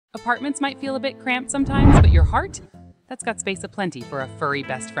Apartments might feel a bit cramped sometimes, but your heart? That's got space aplenty for a furry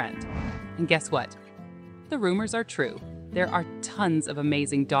best friend. And guess what? The rumors are true. There are tons of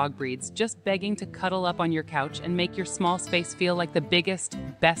amazing dog breeds just begging to cuddle up on your couch and make your small space feel like the biggest,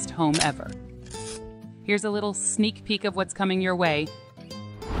 best home ever. Here's a little sneak peek of what's coming your way.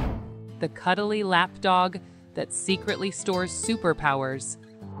 The cuddly lap dog that secretly stores superpowers.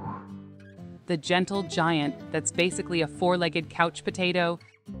 The gentle giant that's basically a four-legged couch potato.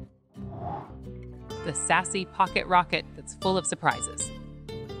 The sassy pocket rocket that's full of surprises.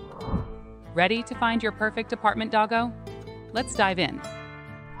 Ready to find your perfect apartment doggo? Let's dive in.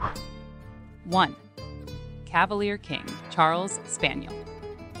 1. Cavalier King Charles Spaniel.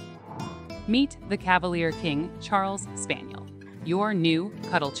 Meet the Cavalier King Charles Spaniel, your new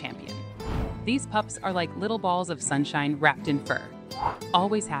cuddle champion. These pups are like little balls of sunshine wrapped in fur.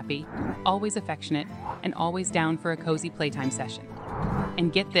 Always happy, always affectionate, and always down for a cozy playtime session.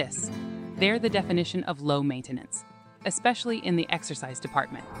 And get this, they're the definition of low maintenance, especially in the exercise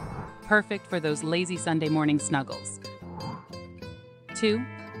department. Perfect for those lazy Sunday morning snuggles. 2.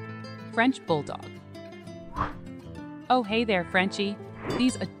 French Bulldog. Oh, hey there, Frenchie.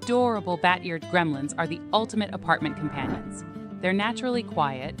 These adorable bat-eared gremlins are the ultimate apartment companions. They're naturally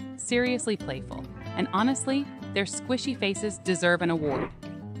quiet, seriously playful, and honestly, their squishy faces deserve an award.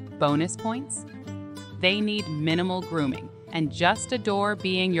 Bonus points? They need minimal grooming and just adore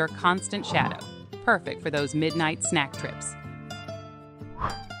being your constant shadow. Perfect for those midnight snack trips.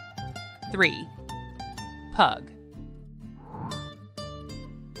 3. Pug.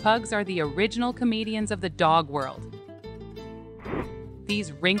 Pugs are the original comedians of the dog world.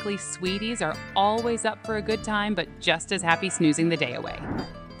 These wrinkly sweeties are always up for a good time, but just as happy snoozing the day away.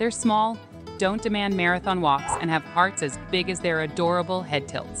 They're small, don't demand marathon walks, and have hearts as big as their adorable head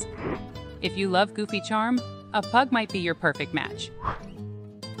tilts. If you love goofy charm, a pug might be your perfect match.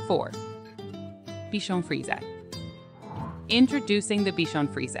 4. Bichon Frise. Introducing the Bichon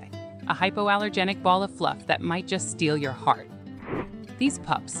Frise, a hypoallergenic ball of fluff that might just steal your heart. These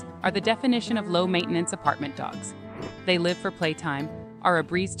pups are the definition of low-maintenance apartment dogs. They live for playtime, are a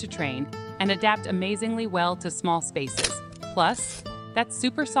breeze to train, and adapt amazingly well to small spaces. Plus, that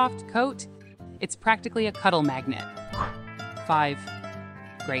super soft coat, it's practically a cuddle magnet. 5.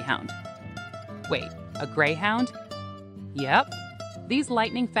 Greyhound. Wait, a greyhound? Yep. These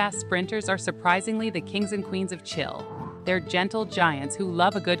lightning-fast sprinters are surprisingly the kings and queens of chill. They're gentle giants who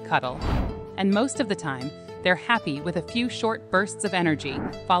love a good cuddle. And most of the time, they're happy with a few short bursts of energy,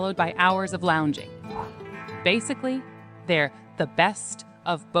 followed by hours of lounging. Basically, they're the best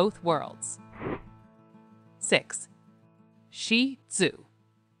of both worlds. 6. Shih Tzu.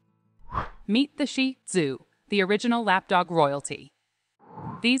 Meet the Shih Tzu, the original lapdog royalty.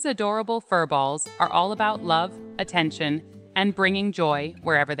 These adorable fur balls are all about love, attention, and bringing joy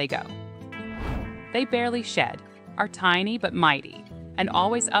wherever they go. They barely shed, are tiny but mighty, and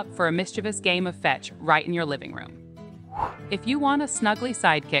always up for a mischievous game of fetch right in your living room. If you want a snuggly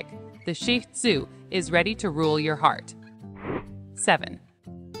sidekick, the Shih Tzu is ready to rule your heart. 7.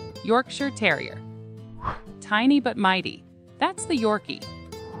 Yorkshire Terrier. Tiny but mighty. That's the Yorkie.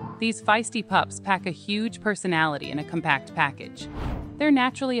 These feisty pups pack a huge personality in a compact package. They're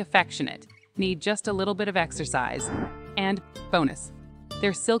naturally affectionate, need just a little bit of exercise, and bonus,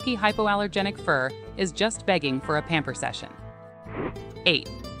 their silky hypoallergenic fur is just begging for a pamper session. 8.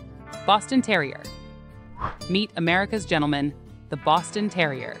 Boston Terrier. Meet America's gentleman, the Boston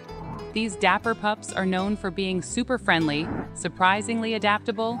Terrier. These dapper pups are known for being super friendly, surprisingly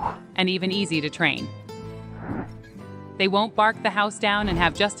adaptable, and even easy to train. They won't bark the house down and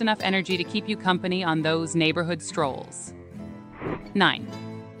have just enough energy to keep you company on those neighborhood strolls.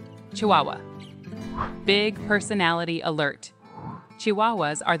 9. Chihuahua. Big personality alert.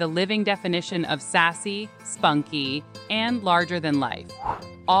 Chihuahuas are the living definition of sassy, spunky, and larger than life,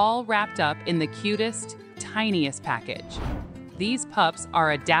 all wrapped up in the cutest, tiniest package. These pups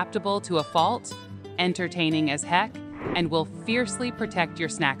are adaptable to a fault, entertaining as heck, and will fiercely protect your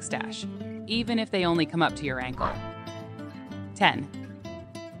snack stash, even if they only come up to your ankle. 10.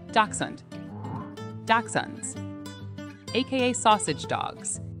 Dachshund. Dachshunds, aka sausage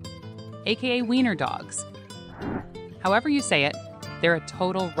dogs, aka wiener dogs. However you say it, they're a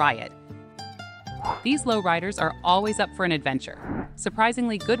total riot. These lowriders are always up for an adventure,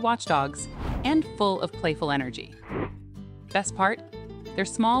 surprisingly good watchdogs, and full of playful energy. Best part? They're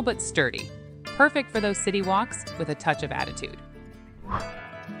small but sturdy, perfect for those city walks with a touch of attitude.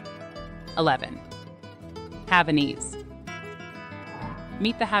 11. Havanese.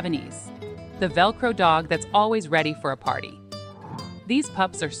 Meet the Havanese, the Velcro dog that's always ready for a party. These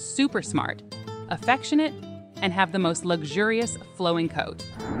pups are super smart, affectionate, and have the most luxurious flowing coat.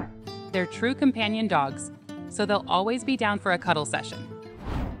 They're true companion dogs, so they'll always be down for a cuddle session.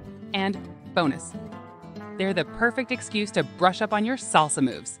 And bonus, they're the perfect excuse to brush up on your salsa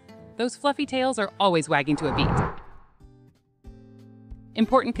moves. Those fluffy tails are always wagging to a beat.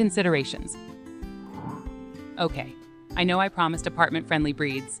 Important considerations. Okay, I know I promised apartment-friendly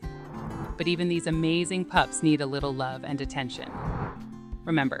breeds, but even these amazing pups need a little love and attention.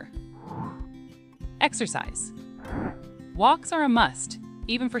 Remember, exercise. Walks are a must,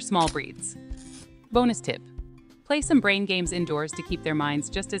 even for small breeds. Bonus tip, play some brain games indoors to keep their minds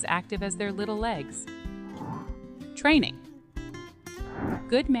just as active as their little legs. Training.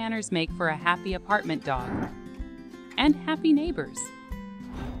 Good manners make for a happy apartment dog. And happy neighbors.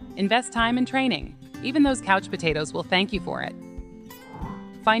 Invest time in training. Even those couch potatoes will thank you for it.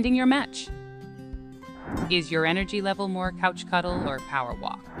 Finding your match. Is your energy level more couch cuddle or power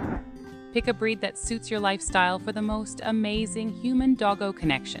walk? Pick a breed that suits your lifestyle for the most amazing human-doggo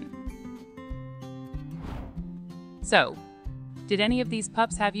connection. So, did any of these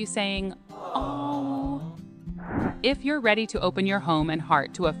pups have you saying, "Oh"? If you're ready to open your home and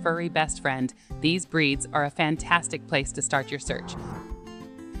heart to a furry best friend, these breeds are a fantastic place to start your search.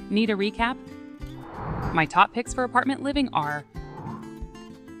 Need a recap? My top picks for apartment living are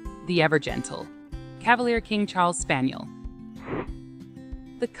the ever-gentle Cavalier King Charles Spaniel,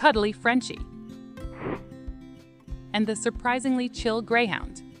 the cuddly Frenchie, and the surprisingly chill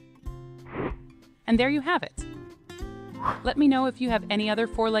Greyhound. And there you have it. Let me know if you have any other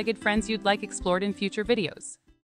four-legged friends you'd like explored in future videos.